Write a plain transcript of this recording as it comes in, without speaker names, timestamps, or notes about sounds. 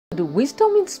the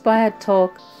Wisdom Inspired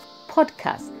Talk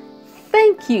podcast.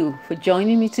 Thank you for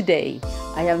joining me today.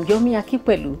 I am Yomi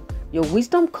Akipelu, your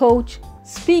wisdom coach,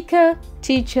 speaker,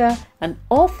 teacher, and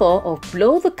author of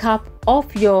Blow the Cap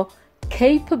Off Your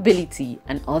Capability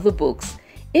and other books.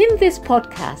 In this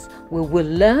podcast, we will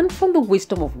learn from the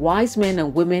wisdom of wise men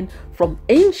and women from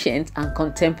ancient and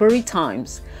contemporary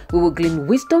times. We will glean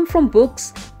wisdom from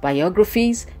books,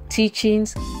 biographies,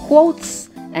 teachings, quotes,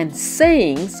 and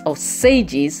sayings of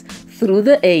sages through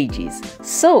the ages.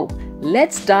 So,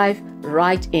 let's dive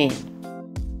right in.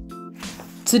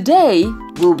 Today,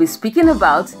 we'll be speaking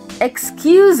about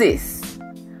excuses.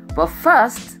 But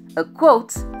first, a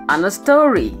quote and a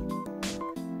story.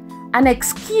 An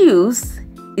excuse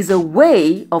is a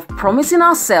way of promising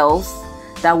ourselves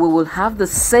that we will have the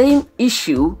same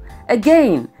issue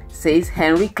again, says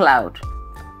Henry Cloud.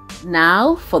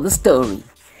 Now for the story.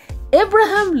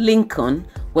 Abraham Lincoln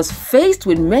was faced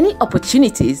with many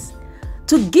opportunities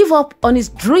to give up on his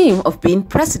dream of being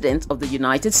president of the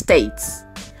United States.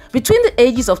 Between the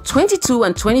ages of 22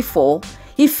 and 24,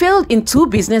 he failed in 2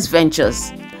 business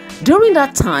ventures. During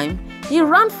that time, he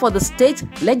ran for the state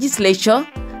legislature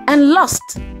and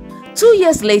lost. 2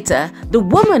 years later, the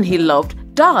woman he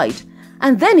loved died,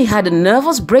 and then he had a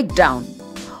nervous breakdown.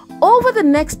 Over the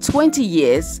next 20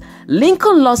 years,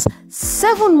 Lincoln lost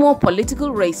 7 more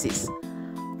political races.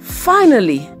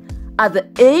 Finally, at the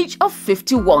age of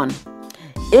 51,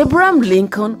 Abraham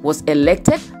Lincoln was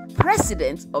elected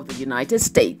President of the United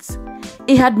States.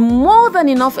 He had more than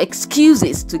enough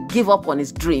excuses to give up on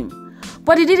his dream,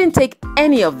 but he didn't take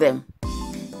any of them.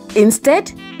 Instead,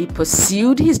 he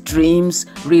pursued his dreams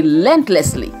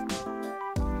relentlessly.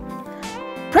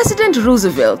 President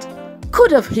Roosevelt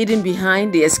could have hidden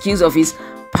behind the excuse of his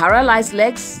paralyzed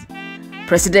legs.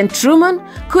 President Truman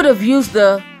could have used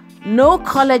the no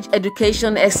college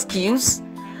education excuse.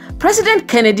 President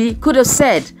Kennedy could have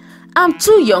said, "I'm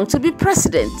too young to be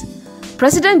president."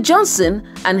 President Johnson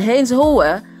and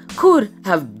Eisenhower could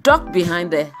have ducked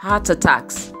behind their heart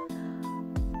attacks.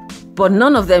 But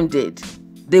none of them did.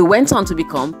 They went on to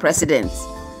become presidents.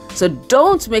 So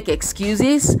don't make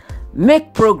excuses,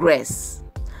 make progress.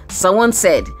 Someone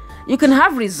said, you can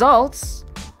have results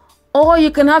or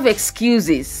you can have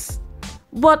excuses,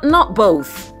 but not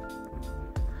both.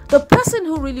 The person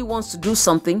who really wants to do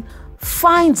something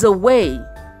finds a way.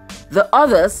 The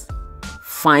others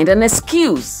find an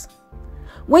excuse.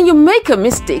 When you make a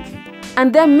mistake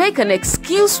and then make an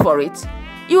excuse for it,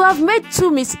 you have made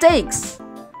 2 mistakes.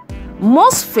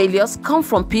 Most failures come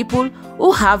from people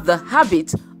who have the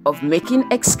habit of making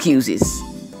excuses.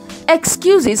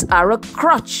 Excuses are a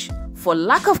crutch for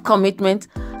lack of commitment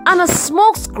and a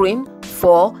smokescreen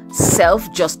for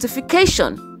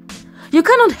self-justification. You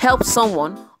cannot help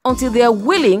someone until they are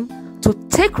willing to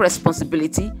take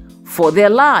responsibility for their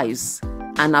lives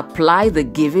and apply the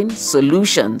given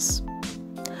solutions.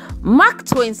 Mark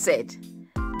Twain said,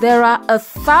 "There are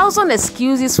 1,000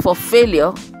 excuses for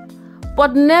failure,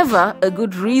 but never a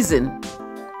good reason."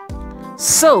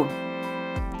 So,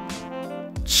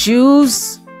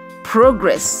 choose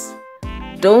progress.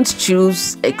 Don't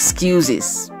choose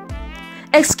excuses.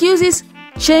 Excuses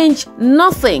change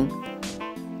nothing.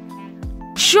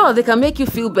 Sure, they can make you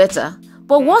feel better,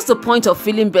 but what's the point of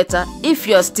feeling better if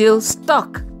you're still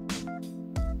stuck?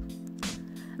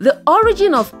 The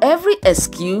origin of every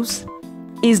excuse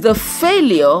is the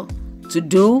failure to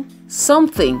do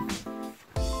something.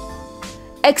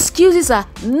 Excuses are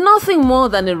nothing more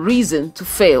than a reason to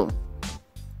fail.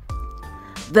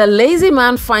 The lazy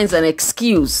man finds an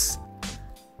excuse.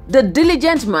 The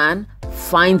diligent man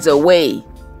finds a way.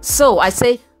 So I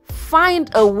say, find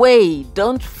a way,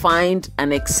 don't find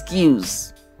an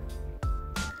excuse.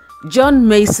 John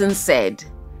Mason said,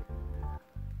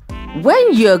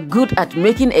 "When you're good at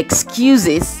making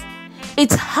excuses,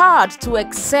 it's hard to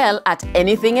excel at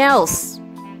anything else."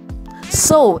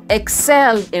 So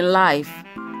excel in life,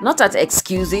 not at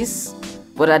excuses,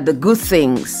 but at the good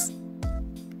things.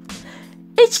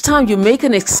 Each time you make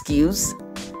an excuse,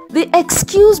 the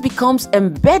excuse becomes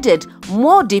embedded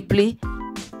more deeply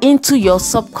into your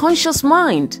subconscious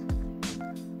mind.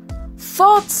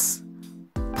 Thoughts,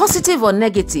 positive or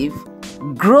negative,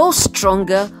 grow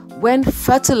stronger when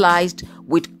fertilized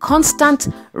with constant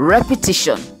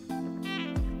repetition.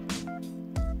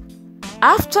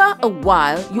 After a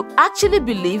while, you actually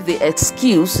believe the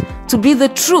excuse to be the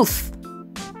truth.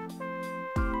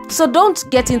 So don't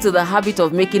get into the habit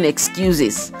of making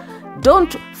excuses.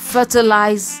 Don't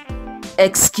fertilize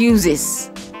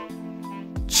excuses.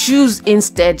 Choose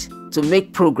instead to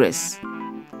make progress.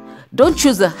 Don't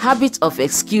choose the habit of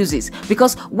excuses,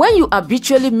 because when you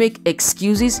habitually make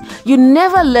excuses, you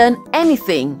never learn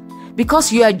anything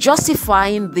because you are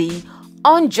justifying the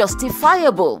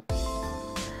unjustifiable.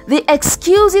 The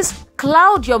excuses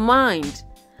cloud your mind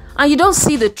and you don't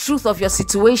see the truth of your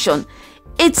situation.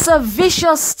 It's a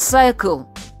vicious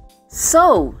cycle.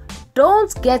 So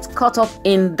don't get caught up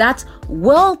in that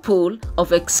whirlpool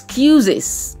of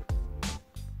excuses.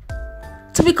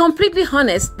 To be completely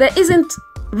honest, there isn't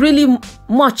really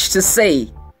much to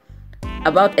say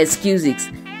about excuses,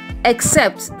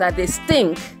 except that they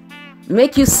stink,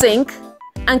 make you sink,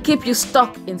 and keep you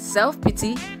stuck in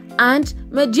self-pity and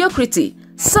mediocrity.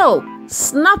 So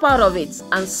snap out of it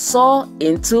and soar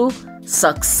into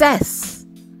success.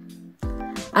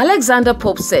 Alexander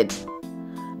Pope said,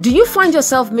 "Do you find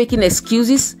yourself making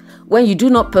excuses when you do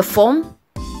not perform?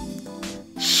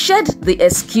 Shed the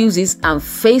excuses and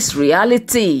face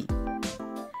reality.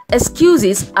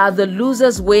 Excuses are the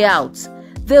loser's way out.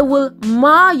 They will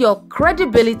mar your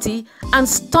credibility and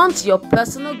stunt your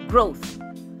personal growth.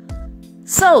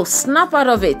 So snap out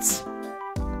of it."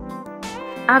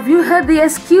 Have you heard the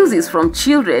excuses from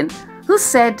children who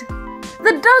said,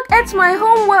 "The dog ate my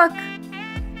homework"?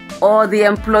 Or the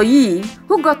employee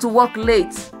who got to work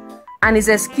late and his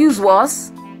excuse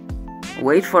was,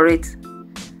 wait for it,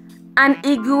 "An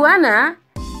iguana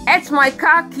ate my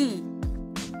car key"?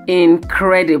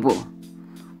 Incredible.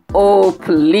 Oh,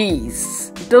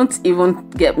 please, don't even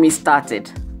get me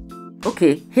started.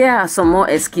 Okay, here are some more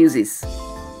excuses.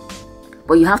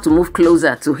 But you have to move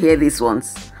closer to hear these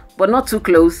ones, but not too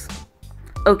close.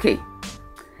 Okay,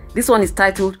 this one is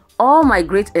titled "All My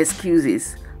Great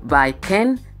Excuses" by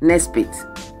Ken Nesbitt.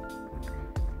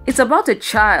 It's about a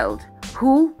child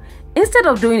who, instead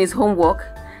of doing his homework,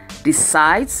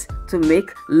 decides to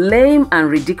make lame and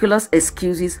ridiculous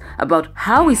excuses about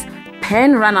how his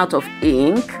pen ran out of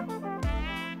ink,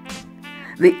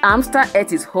 the hamster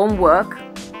ate his homework,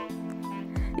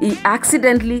 he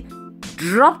accidentally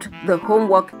dropped the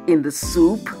homework in the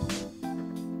soup,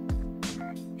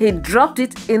 he dropped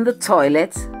it in the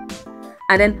toilet,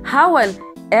 and then how an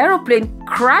aeroplane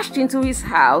crashed into his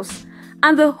house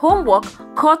and the homework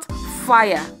caught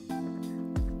fire.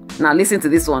 Now listen to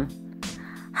this one.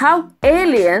 How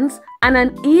aliens and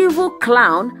an evil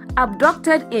clown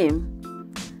abducted him,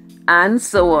 and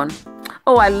so on.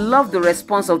 Oh, I love the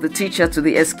response of the teacher to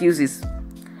the excuses.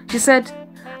 She said,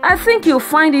 "I think you'll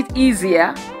find it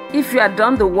easier if you had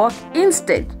done the work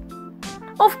instead."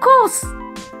 Of course.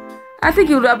 I think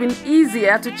it would have been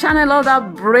easier to channel all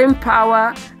that brain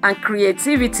power and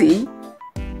creativity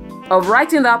of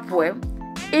writing that poem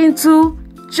into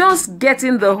just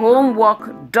getting the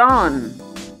homework done.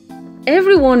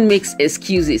 Everyone makes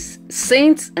excuses,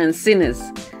 saints and sinners.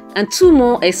 And two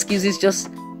more excuses just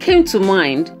came to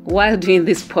mind while doing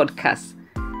this podcast.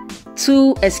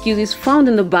 Two excuses found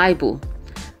in the Bible.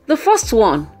 The first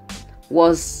one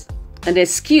was an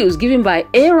excuse given by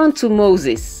Aaron to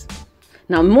Moses.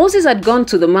 Now, Moses had gone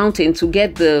to the mountain to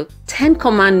get the 10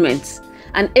 commandments,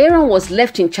 and Aaron was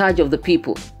left in charge of the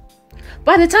people.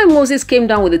 By the time Moses came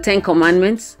down with the 10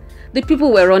 commandments, the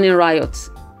people were running riots,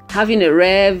 having a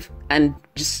rev and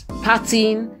just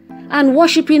partying and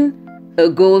worshipping a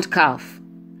gold calf.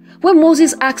 When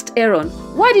Moses asked Aaron,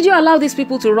 "Why did you allow these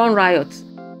people to run riot?"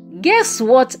 Guess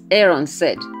what Aaron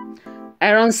said?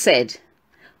 Aaron said,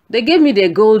 "They gave me their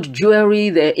gold jewelry,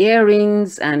 their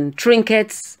earrings and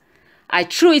trinkets. I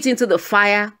threw it into the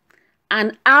fire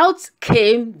and out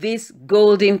came this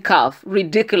golden calf."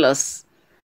 Ridiculous.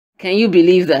 Can you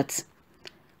believe that?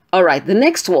 All right, the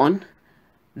next one.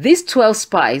 These 12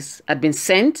 spies had been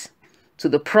sent to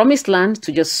the promised land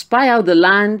to just spy out the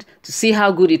land to see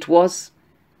how good it was.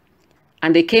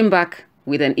 And they came back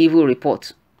with an evil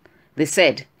report. They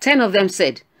said, 10 of them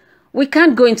said, "We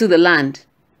can't go into the land.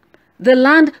 The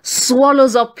land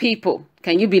swallows up people."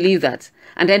 Can you believe that?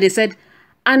 And then they said,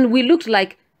 "And we looked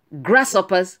like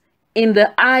grasshoppers in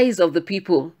the eyes of the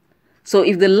people." So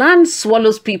if the land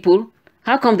swallows people,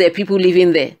 how come there are people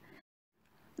living there?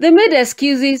 They made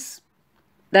excuses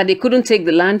that they couldn't take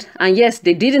the land. And yes,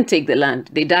 they didn't take the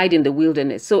land. They died in the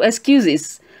wilderness. So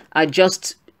excuses are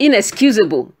just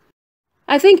inexcusable.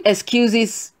 I think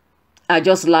excuses are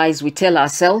just lies we tell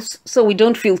ourselves so we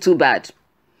don't feel too bad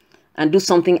and do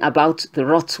something about the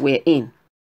rot we're in.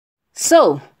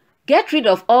 So get rid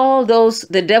of all those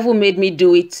 "the devil made me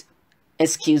do it"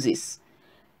 excuses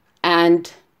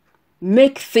and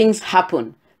make things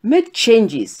happen, make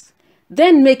changes,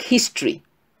 then make history.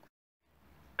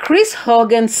 Chris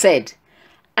Hogan said,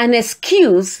 "An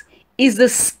excuse is the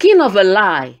skin of a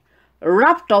lie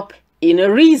wrapped up in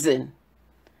a reason."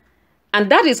 And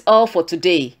that is all for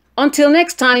today. Until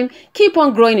next time, keep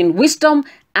on growing in wisdom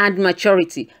and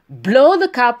maturity. Blow the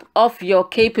cap off your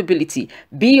capability.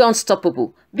 Be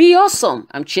unstoppable. Be awesome.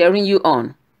 I'm cheering you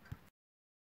on.